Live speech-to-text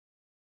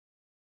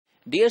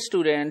Dear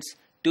students,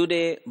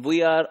 today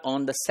we are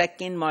on the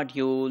second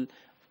module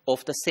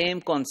of the same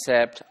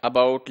concept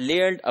about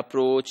layered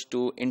approach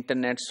to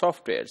internet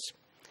softwares.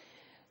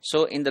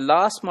 So in the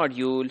last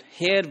module,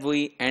 here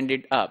we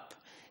ended up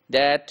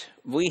that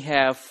we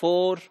have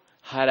 4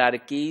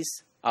 hierarchies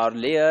or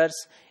layers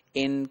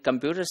in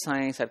computer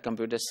science or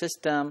computer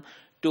system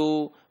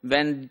to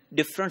when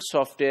different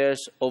softwares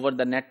over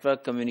the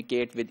network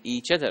communicate with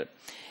each other.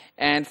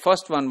 And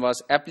first one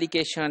was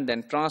application,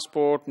 then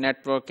transport,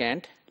 network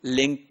and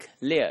link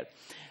layer.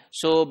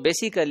 So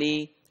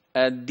basically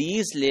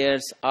these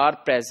layers are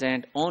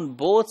present on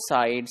both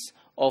sides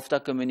of the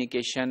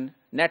communication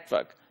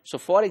network. So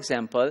for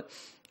example,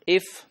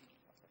 if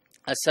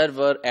a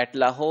server at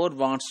Lahore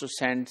wants to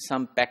send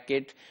some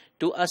packet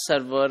to a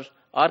server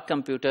or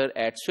computer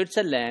at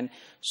Switzerland,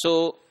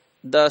 so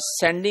the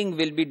sending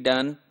will be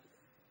done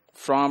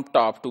from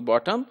top to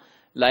bottom.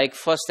 Like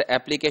first the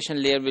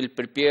application layer will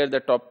prepare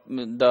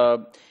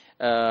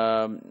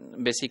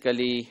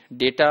basically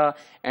data,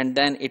 and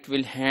then it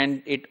will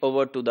hand it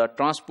over to the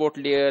transport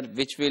layer,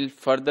 which will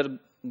further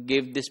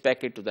give this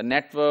packet to the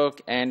network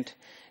and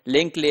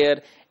link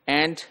layer,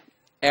 and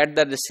at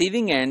the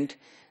receiving end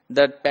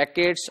the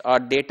packets or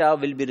data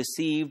will be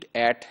received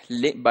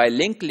by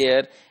link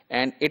layer,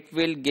 and it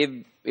will give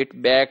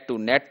it back to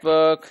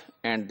network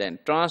and then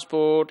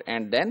transport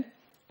and then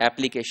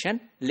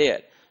application layer.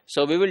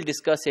 So we will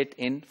discuss it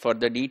in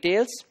further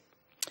details.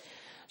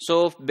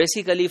 So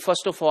basically,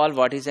 first of all,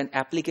 what is an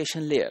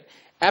application layer?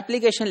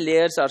 Application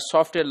layers are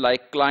software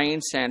like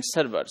clients and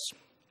servers.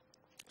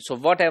 So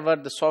whatever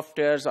the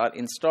softwares are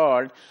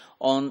installed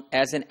on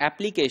as an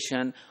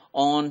application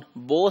on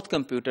both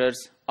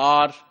computers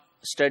are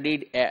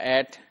studied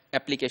at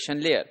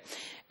application layer.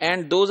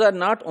 And those are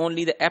not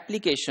only the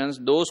applications,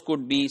 those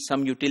could be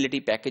some utility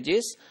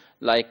packages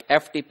like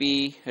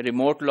FTP,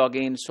 remote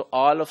login. So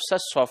all of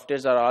such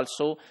softwares are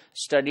also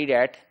studied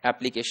at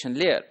application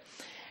layer.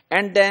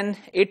 And then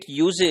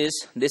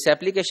this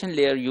application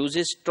layer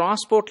uses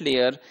transport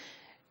layer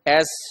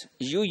as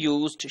you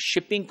used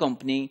shipping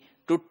company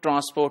to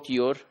transport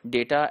your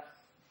data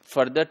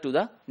further to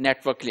the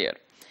network layer.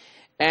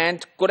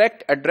 And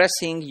correct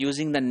addressing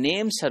using the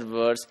name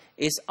servers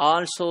is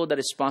also the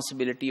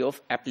responsibility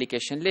of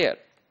application layer.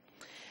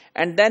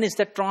 And then is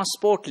the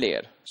transport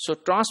layer. So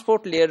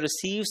transport layer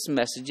receives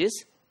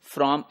messages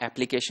from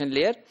application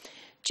layer.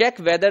 Check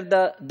whether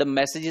the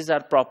messages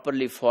are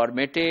properly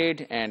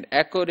formatted and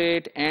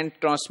accurate, and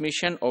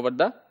transmission over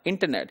the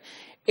internet.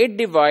 It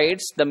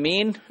divides the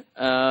main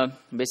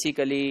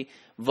basically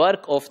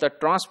work of the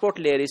transport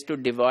layer is to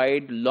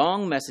divide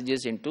long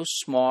messages into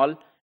small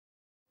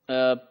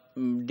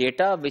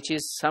data, which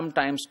is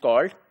sometimes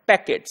called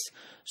packets.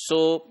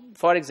 So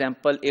for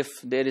example, if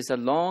there is a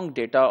long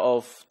data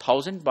of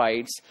 1000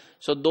 bytes,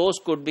 so those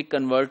could be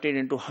converted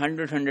into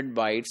 100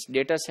 bytes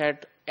data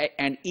set,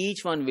 and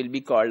each one will be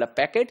called a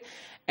packet,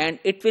 and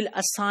it will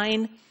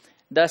assign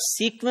the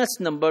sequence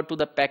number to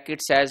the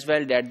packets as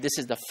well, that this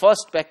is the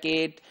first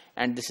packet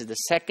and this is the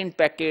second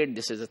packet,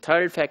 this is the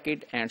third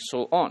packet, and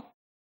so on.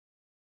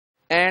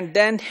 And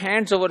then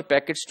hands over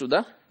packets to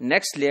the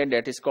next layer,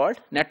 that is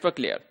called network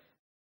layer.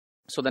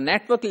 So the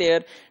network layer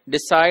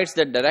decides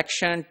the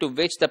direction to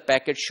which the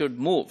packet should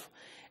move,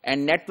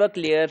 and network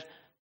layer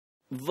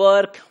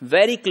work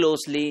very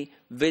closely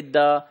with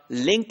the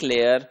link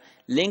layer.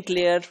 Link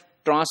layer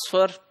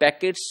transfer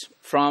packets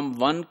from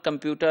one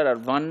computer or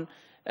one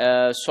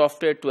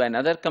software to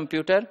another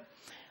computer.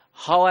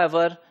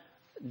 However,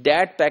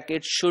 that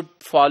packet should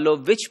follow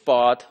which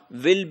path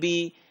will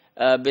be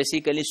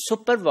basically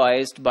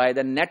supervised by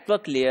the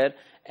network layer,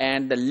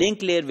 and the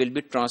link layer will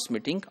be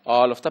transmitting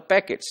all of the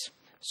packets.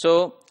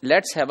 So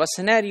let's have a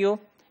scenario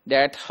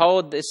that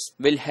how this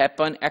will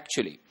happen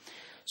actually.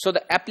 So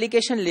the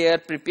application layer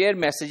prepare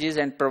messages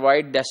and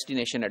provide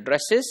destination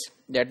addresses,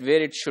 that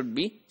where it should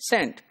be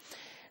sent.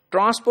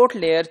 Transport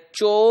layer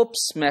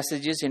chops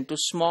messages into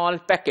small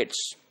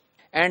packets,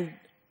 and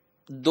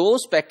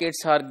those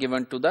packets are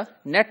given to the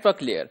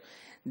network layer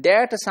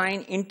that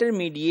assign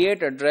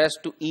intermediate address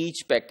to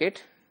each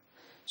packet.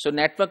 So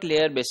network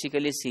layer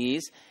basically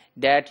sees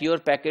that your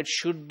packet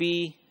should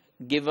be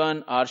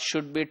given or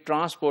should be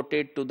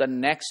transported to the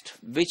next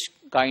which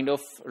kind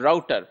of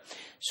router.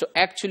 So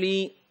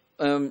actually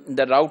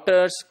the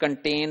routers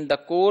contain the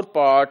core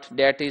part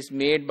that is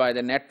made by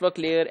the network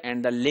layer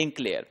and the link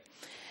layer.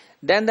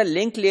 Then the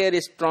link layer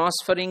is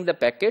transferring the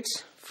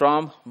packets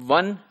from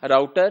one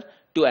router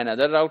to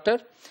another router,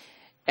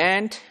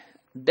 and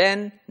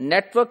then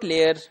network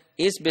layer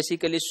is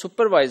basically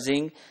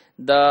supervising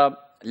the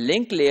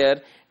link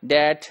layer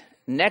that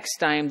next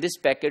time this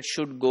packet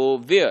should go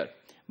where,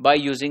 by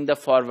using the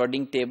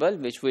forwarding table,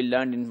 which we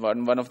learned in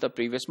one of the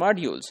previous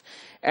modules.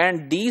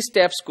 And these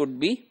steps could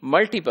be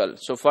multiple.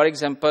 So for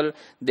example,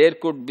 there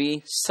could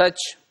be such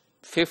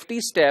 50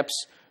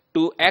 steps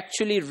to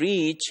actually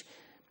reach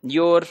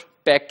your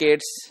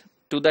packets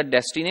to the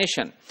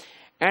destination.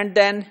 And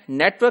then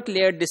network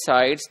layer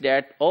decides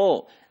that,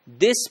 oh,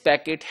 this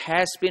packet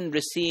has been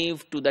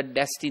received to the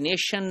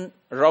destination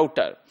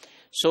router.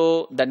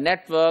 So the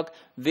network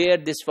where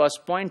this was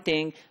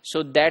pointing,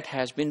 so that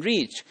has been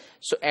reached.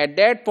 So at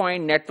that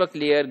point, network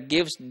layer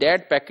gives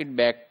that packet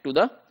back to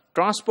the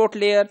transport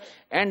layer,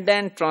 and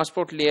then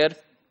transport layer,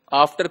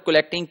 after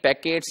collecting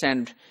packets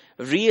and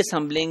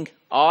reassembling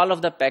all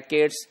of the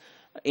packets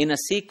in a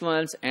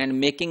sequence and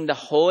making the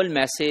whole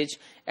message,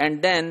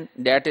 and then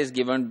that is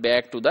given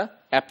back to the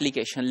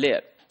application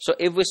layer. So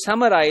if we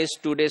summarize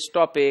today's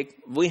topic,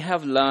 we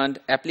have learned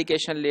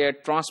application layer,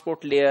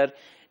 transport layer,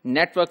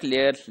 network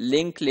layer,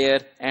 link layer,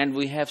 and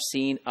we have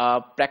seen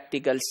a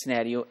practical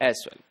scenario as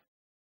well.